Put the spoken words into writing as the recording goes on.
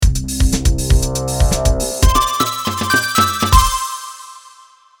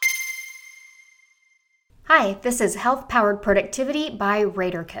Hi, this is Health Powered Productivity by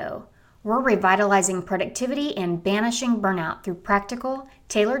RadarCo. We're revitalizing productivity and banishing burnout through practical,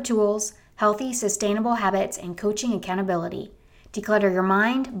 tailored tools, healthy, sustainable habits, and coaching accountability. Declutter your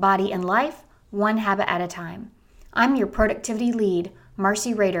mind, body, and life, one habit at a time. I'm your productivity lead,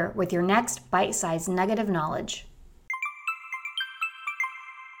 Marcy Rader, with your next bite-sized nugget of knowledge.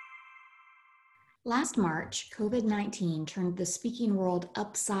 Last March, COVID-19 turned the speaking world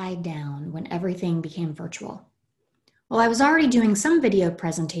upside down when everything became virtual. While I was already doing some video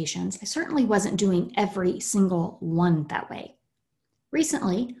presentations, I certainly wasn't doing every single one that way.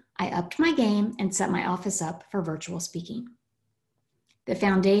 Recently, I upped my game and set my office up for virtual speaking. The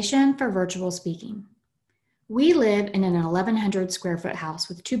foundation for virtual speaking. We live in an 1,100 square foot house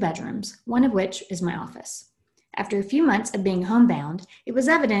with 2 bedrooms, one of which is my office. After a few months of being homebound, it was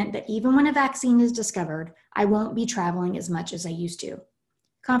evident that even when a vaccine is discovered, I won't be traveling as much as I used to.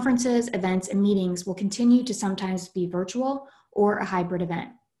 Conferences, events, and meetings will continue to sometimes be virtual or a hybrid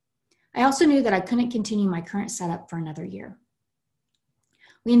event. I also knew that I couldn't continue my current setup for another year.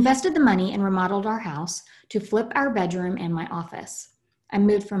 We invested the money and remodeled our house to flip our bedroom and my office. I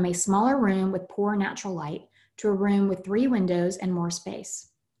moved from a smaller room with poor natural light to a room with 3 windows and more space.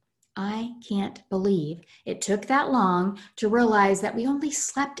 I can't believe it took that long to realize that we only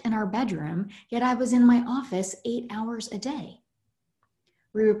slept in our bedroom, yet I was in my office 8 hours a day.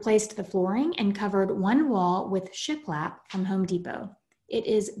 We replaced the flooring and covered one wall with shiplap from Home Depot. It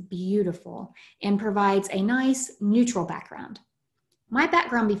is beautiful and provides a nice neutral background. My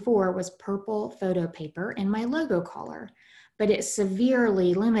background before was purple photo paper and my logo collar, but it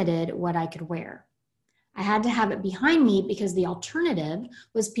severely limited what I could wear. I had to have it behind me because the alternative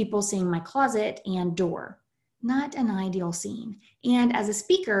was people seeing my closet and door. Not an ideal scene. And as a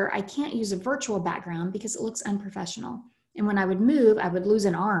speaker, I can't use a virtual background because it looks unprofessional. And when I would move, I would lose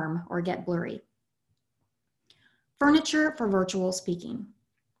an arm or get blurry. Furniture for virtual speaking.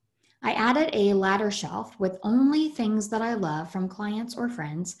 I added a ladder shelf with only things that I love from clients or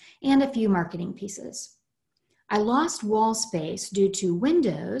friends and a few marketing pieces. I lost wall space due to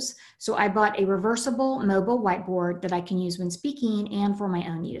windows, so I bought a reversible mobile whiteboard that I can use when speaking and for my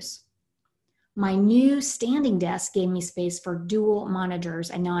own use. My new standing desk gave me space for dual monitors,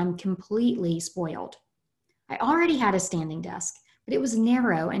 and now I'm completely spoiled. I already had a standing desk, but it was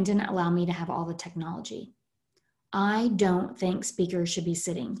narrow and didn't allow me to have all the technology. I don't think speakers should be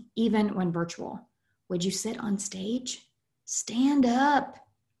sitting, even when virtual. Would you sit on stage? Stand up.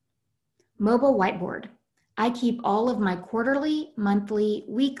 Mobile whiteboard. I keep all of my quarterly, monthly,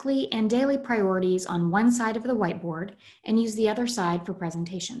 weekly, and daily priorities on one side of the whiteboard and use the other side for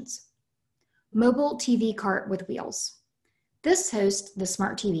presentations. Mobile TV cart with wheels. This hosts the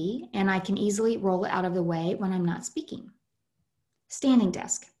smart TV, and I can easily roll it out of the way when I'm not speaking. Standing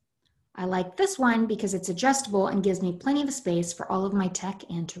desk. I like this one because it's adjustable and gives me plenty of space for all of my tech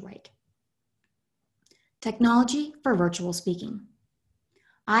and to write. Technology for virtual speaking.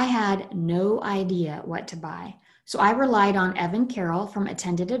 I had no idea what to buy, so I relied on Evan Carroll from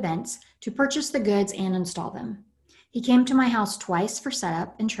Attended Events to purchase the goods and install them. He came to my house twice for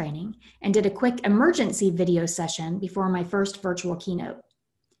setup and training and did a quick emergency video session before my first virtual keynote.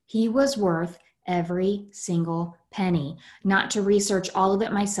 He was worth every single penny, not to research all of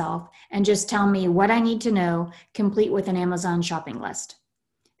it myself and just tell me what I need to know, complete with an Amazon shopping list.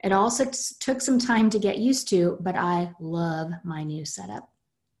 It also took some time to get used to, but I love my new setup.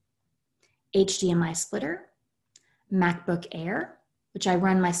 HDMI splitter, MacBook Air, which I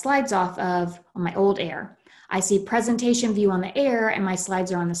run my slides off of on my old Air. I see presentation view on the Air and my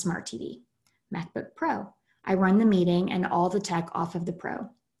slides are on the Smart TV. MacBook Pro. I run the meeting and all the tech off of the Pro.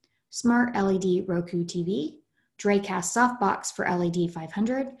 Smart LED Roku TV, Dracast softbox for LED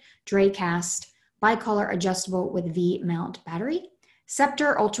 500, Dracast bicolor adjustable with V-mount battery,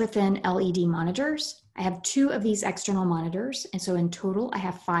 Scepter ultra-thin LED monitors. I have 2 of these external monitors, and so in total I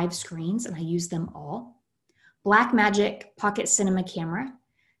have 5 screens and I use them all. Blackmagic Pocket Cinema camera,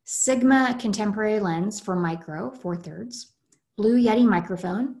 Sigma contemporary lens for micro 4/3, Blue Yeti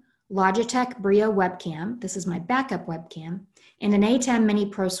microphone, Logitech Brio webcam, this is my backup webcam, and an ATEM Mini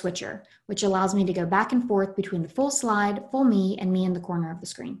Pro switcher, which allows me to go back and forth between the full slide, full me, and me in the corner of the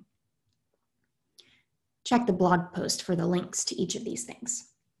screen. Check the blog post for the links to each of these things.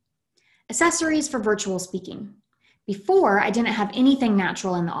 Accessories for virtual speaking. Before, I didn't have anything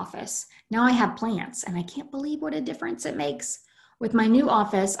natural in the office. Now I have plants, and I can't believe what a difference it makes. With my new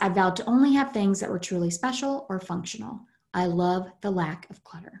office, I vowed to only have things that were truly special or functional. I love the lack of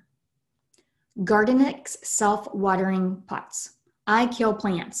clutter. Gardenix self-watering pots. I kill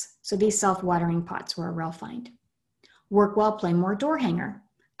plants, so these self-watering pots were a real find. Work well, play more door hanger.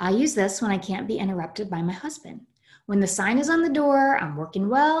 I use this when I can't be interrupted by my husband. When the sign is on the door, I'm working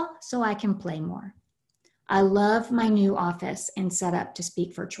well, so I can play more. I love my new office and setup to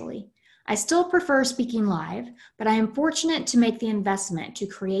speak virtually. I still prefer speaking live, but I am fortunate to make the investment to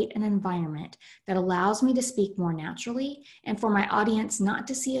create an environment that allows me to speak more naturally and for my audience not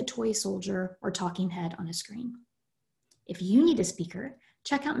to see a toy soldier or talking head on a screen. If you need a speaker,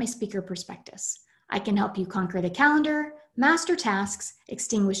 check out my speaker prospectus. I can help you conquer the calendar, master tasks,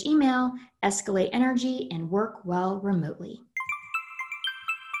 extinguish email, escalate energy, and work well remotely.